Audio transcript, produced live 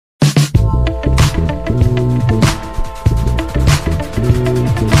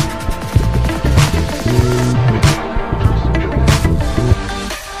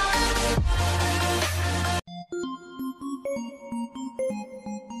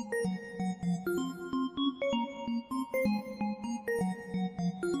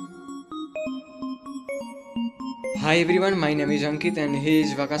Hi everyone, my name is Ankit and he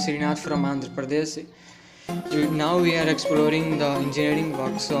is SHREENADH from Andhra Pradesh. Now we are exploring the engineering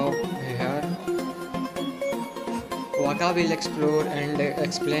workshop here. Vaka will explore and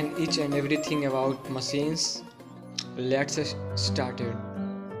explain each and everything about machines. Let's start it.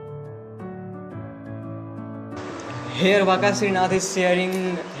 Here Vaka SHREENADH is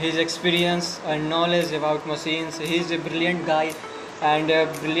sharing his experience and knowledge about machines. He is a brilliant guy and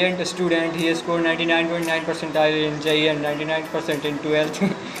a brilliant student. He has scored 99.9 percentile in JEE and 99% in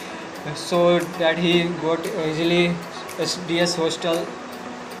 12th so that he got easily DS hostel.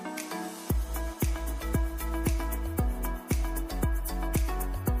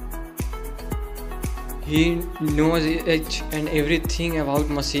 He knows each and everything about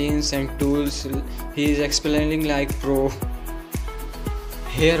machines and tools. He is explaining like pro.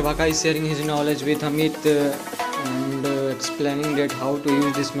 Here Vaka is sharing his knowledge with Amit and explaining that how to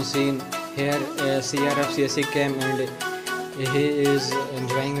use this machine. Here CRF CSE came and he is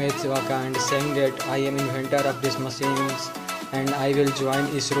enjoying with Vaka and saying that I am inventor of these machines and I will join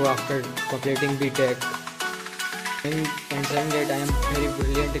ISRO after completing BTECH, and saying that I am very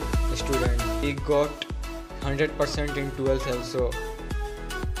brilliant student. He got 100% in 12th also.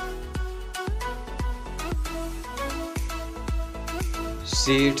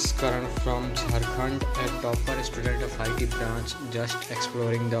 Seeds Karan from Jharkhand, a topper student of IT branch, just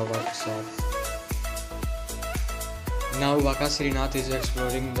exploring the workshop. Now Vaka SHREENADH is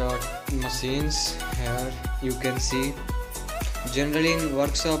exploring the machines. Here you can see. Generally in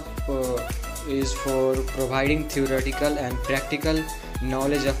workshop is for providing theoretical and practical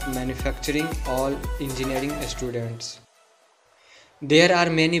knowledge of manufacturing all engineering students. There are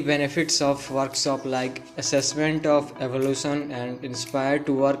many benefits of workshop like assessment of evolution and inspired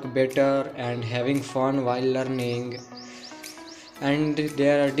to work better and having fun while learning. And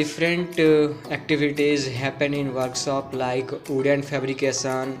there are different activities happen in workshop like wooden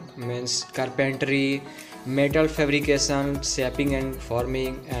fabrication, means carpentry, metal fabrication, shaping and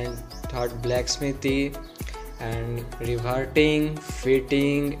forming, and third blacksmithy, and reverting,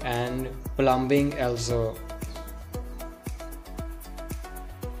 fitting and plumbing also.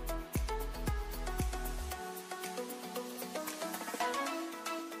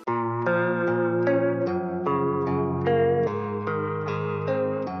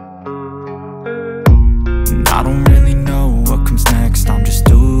 I don't really know what comes next. I'm just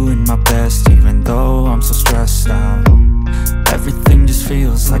doing my best, even though I'm so stressed out. Everything just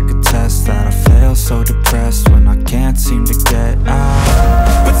feels like a test that I fail, so depressed when I can't seem to get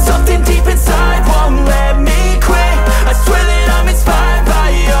out. But something deep inside won't let me quit. I swear that I'm inspired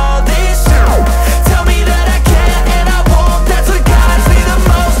by all this shit. Tell me that I can and I won't. That's what guides me the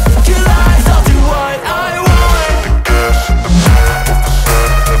most. Your lies, I'll do what I want.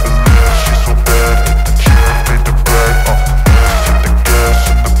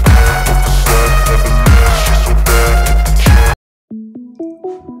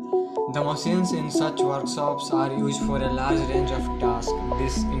 The machines in such workshops are used for a large range of tasks.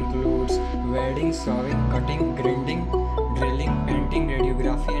 This includes welding, sewing, cutting, grinding, drilling, painting,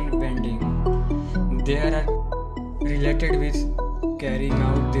 radiography and bending. They are related with carrying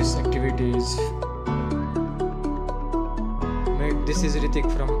out these activities. This is Ritik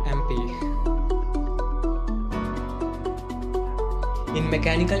from MP. In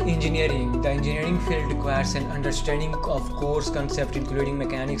mechanical engineering, the engineering field requires an understanding of course concepts including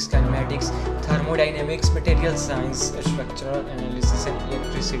mechanics, kinematics, thermodynamics, material science, structural analysis and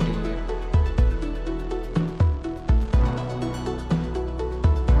electricity.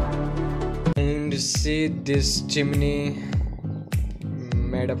 And see this chimney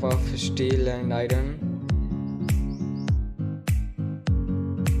made up of steel and iron.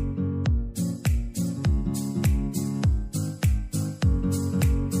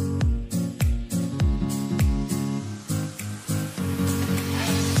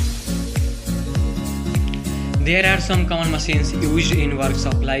 There are some common machines used in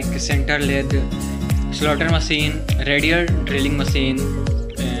workshop like center lathe, slaughter machine, radial drilling machine,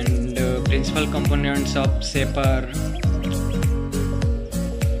 and principal components of shaper.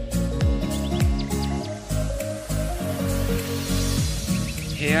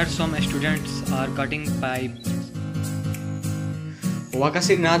 Here some students are cutting pipe. Vaka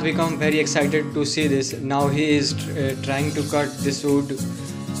SHREENADH became very excited to see this. Now he is trying to cut this wood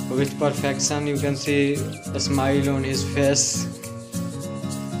with perfection. You can see a smile on his face.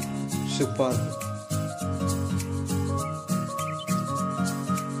 Superb.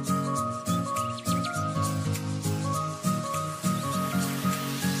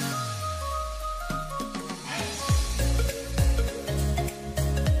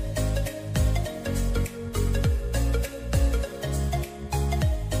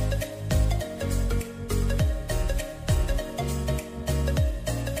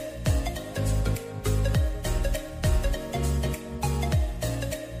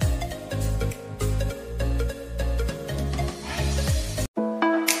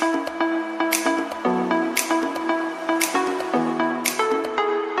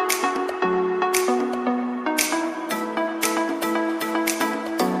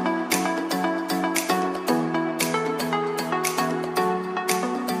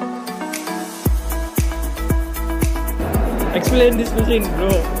 explain this machine, bro.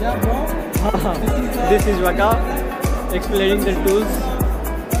 Yeah, bro. This is Waka explaining the tools.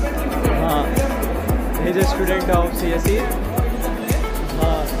 He's a student of CSE.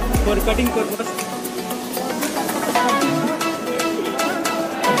 For cutting purpose.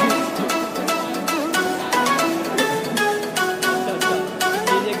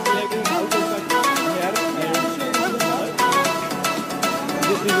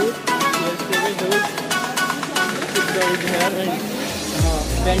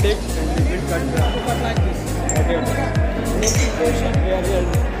 Bend it and we will cut like this. Okay.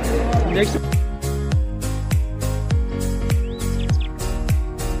 Next.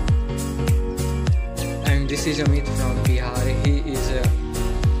 And this is Amit from Bihar. He is a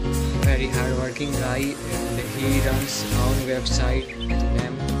very hardworking guy and he runs his own website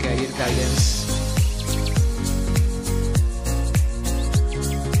named Career Guidance.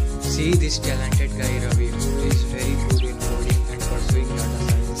 See this talented guy Ravi, who is very good in coding and pursuing data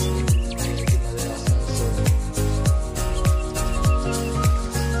science in IIT Madrasa.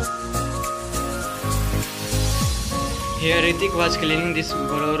 Here Ritik was cleaning this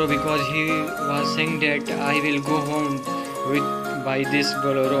Bolero because he was saying that I will go home by this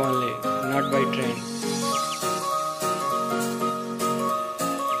Bolero only, not by train.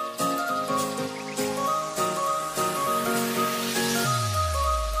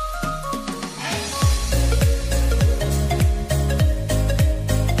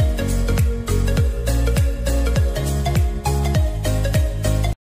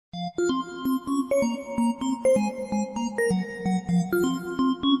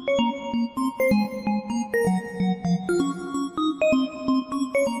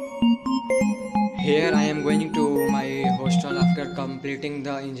 Here I am going to my hostel after completing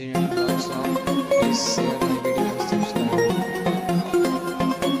the engineering workshop. Please share my video and subscribe.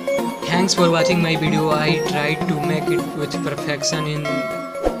 Thanks for watching my video. I tried to make it with perfection in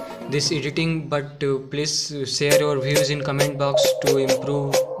this editing, but please share your views in comment box to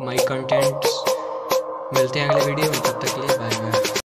improve my content. मिलते हैं अगले video में, तब तक के लिए bye bye.